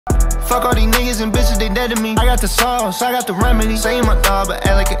Fuck all these niggas and bitches, they dead to me. I got the sauce, I got the remedy. Say you my dog, but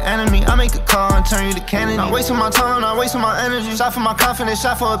act like an enemy. I make a call and turn you to Kennedy. Not wasting my time, not wasting my energy. Shot for my confidence,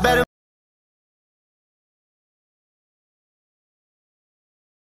 shot for a better.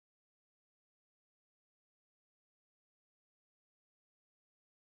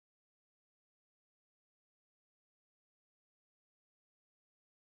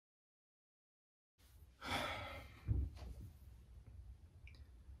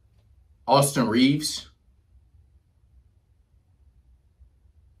 Austin Reaves.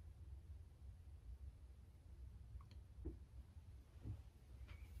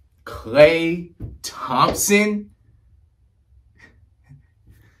 Klay Thompson.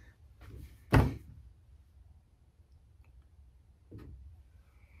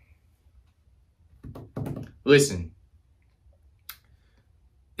 Listen,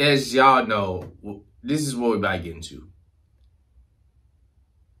 as y'all know, this is what we're about to get into.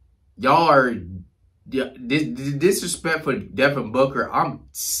 Y'all are this disrespect for Devin Booker. I'm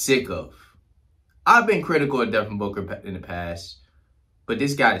sick of. I've been critical of Devin Booker in the past, but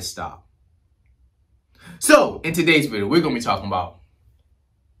this got to stop. So in today's video, we're gonna be talking about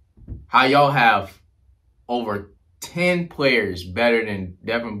how y'all have over 10 players better than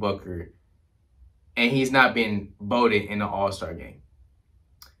Devin Booker, and he's not been voted in the All-Star game.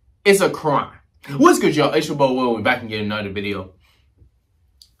 It's a crime. What's good, y'all? It's your boy Will. We're back and get another video.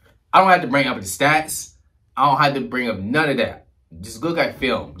 I don't have to bring up the stats. I don't have to bring up none of that. Just look at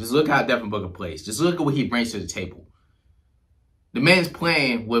film. Just look how Devin Booker plays. Just look at what he brings to the table. The man's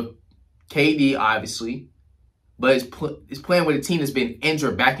playing with KD, obviously, but it's playing with a team that's been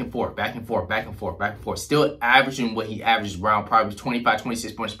injured back and forth, back and forth, back and forth, back and forth. Still averaging what he averages around probably 25,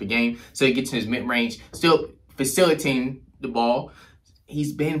 26 points per game. So he gets in his mid-range. Still facilitating the ball.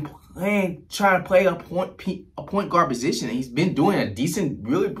 He's been trying to play a point guard position, and he's been doing a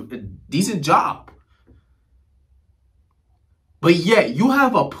decent job. But yet, you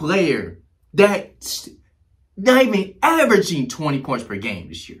have a player that's not even averaging 20 points per game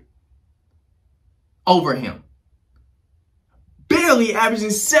this year over him. Barely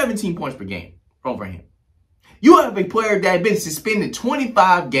averaging 17 points per game over him. You have a player that has been suspended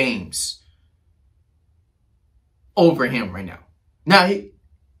 25 games over him right now. Now,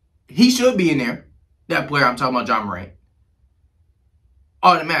 he should be in there. That player, I'm talking about Ja Morant.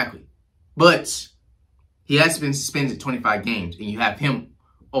 Automatically. But he has been suspended 25 games, and you have him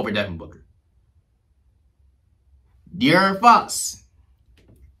over Devin Booker. De'Aaron Fox.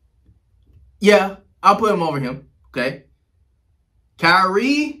 Yeah, I'll put him over him. Okay.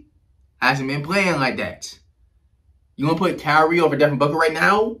 Kyrie hasn't been playing like that. You want to put Kyrie over Devin Booker right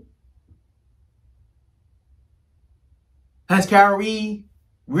now? Has Kyrie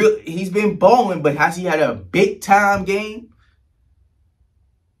he's been balling, but has he had a big time game?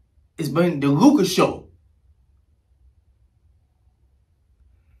 It's been the Luka show.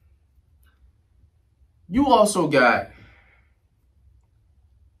 You also got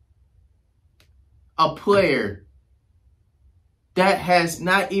a player that has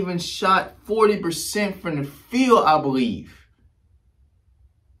not even shot 40% from the field, I believe.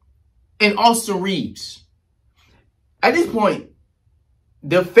 And Austin Reaves. At this point,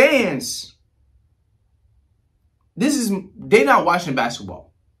 the fans, they're not watching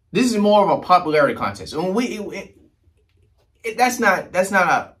basketball. This is more of a popularity contest. And that's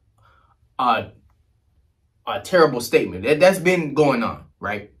not a terrible statement. That's been going on,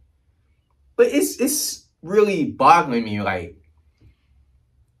 right? But it's really boggling me. Like,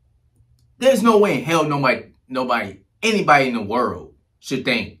 there's no way in hell anybody in the world should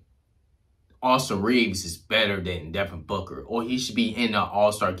think Austin Reaves is better than Devin Booker, or he should be in the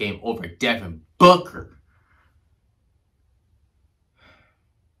All-Star game over Devin Booker.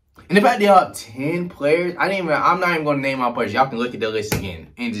 And the fact they have 10 players, I'm not even going to name my players. Y'all can look at the list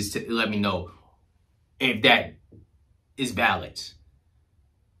again and just let me know if that is valid.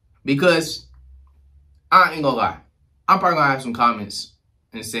 Because I ain't gonna lie, I'm probably gonna have some comments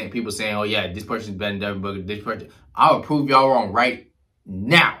and people saying, "Oh yeah, this person's better than Devin Booker." This person, I'll prove y'all wrong right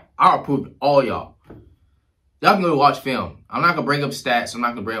now. I'll prove all y'all. Y'all can go watch film. I'm not gonna bring up stats. I'm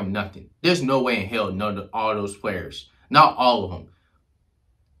not gonna bring up nothing. There's no way in hell all those players, not all of them,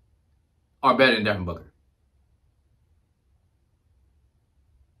 are better than Devin Booker.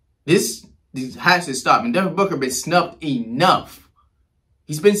 This has to stop. And Devin Booker been snubbed enough.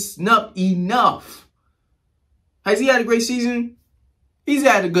 He's been snubbed enough. Has he had a great season? He's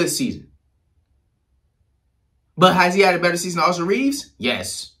had a good season. But has he had a better season than Austin Reaves?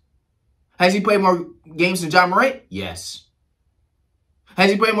 Yes. Has he played more games than Ja Morant? Yes.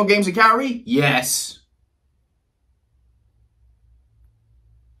 Has he played more games than Kyrie? Yes.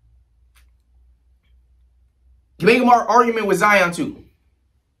 You make an argument with Zion too.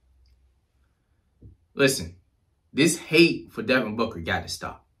 Listen, this hate for Devin Booker got to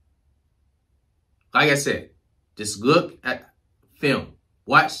stop. Like I said, just look at film.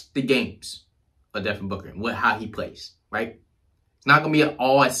 Watch the games of Devin Booker and how he plays, right? It's not going to be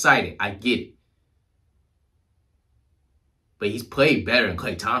all excited. I get it. But he's played better than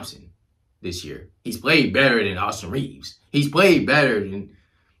Klay Thompson this year. He's played better than Austin Reaves. He's played better than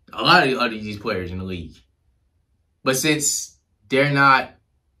a lot of these players in the league. But since they're not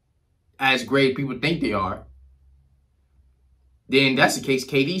as great as people think they are, then that's the case.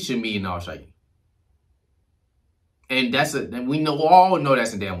 KD shouldn't be in the All-Star game. And we all know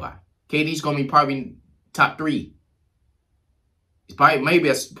that's a damn lie. KD's going to be probably top 3. He's probably going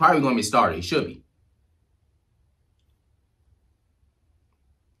to be a starter. He should be.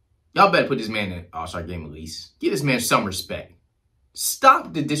 Y'all better put this man in the All-Star game at least. Give this man some respect.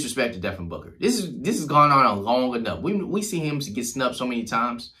 Stop the disrespect to Devin Booker. This has gone on long enough. We see him get snubbed so many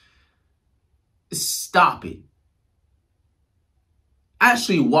times. Stop it.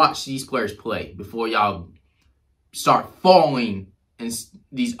 Actually watch these players play before y'all start following and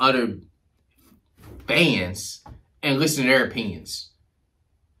these other fans and listen to their opinions.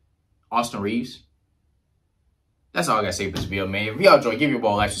 Austin Reaves. That's all I got to say for this video, man. If y'all enjoy, give your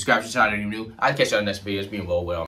ball a like, subscribe, shout out any new. I'll catch y'all in the next video. It's been well.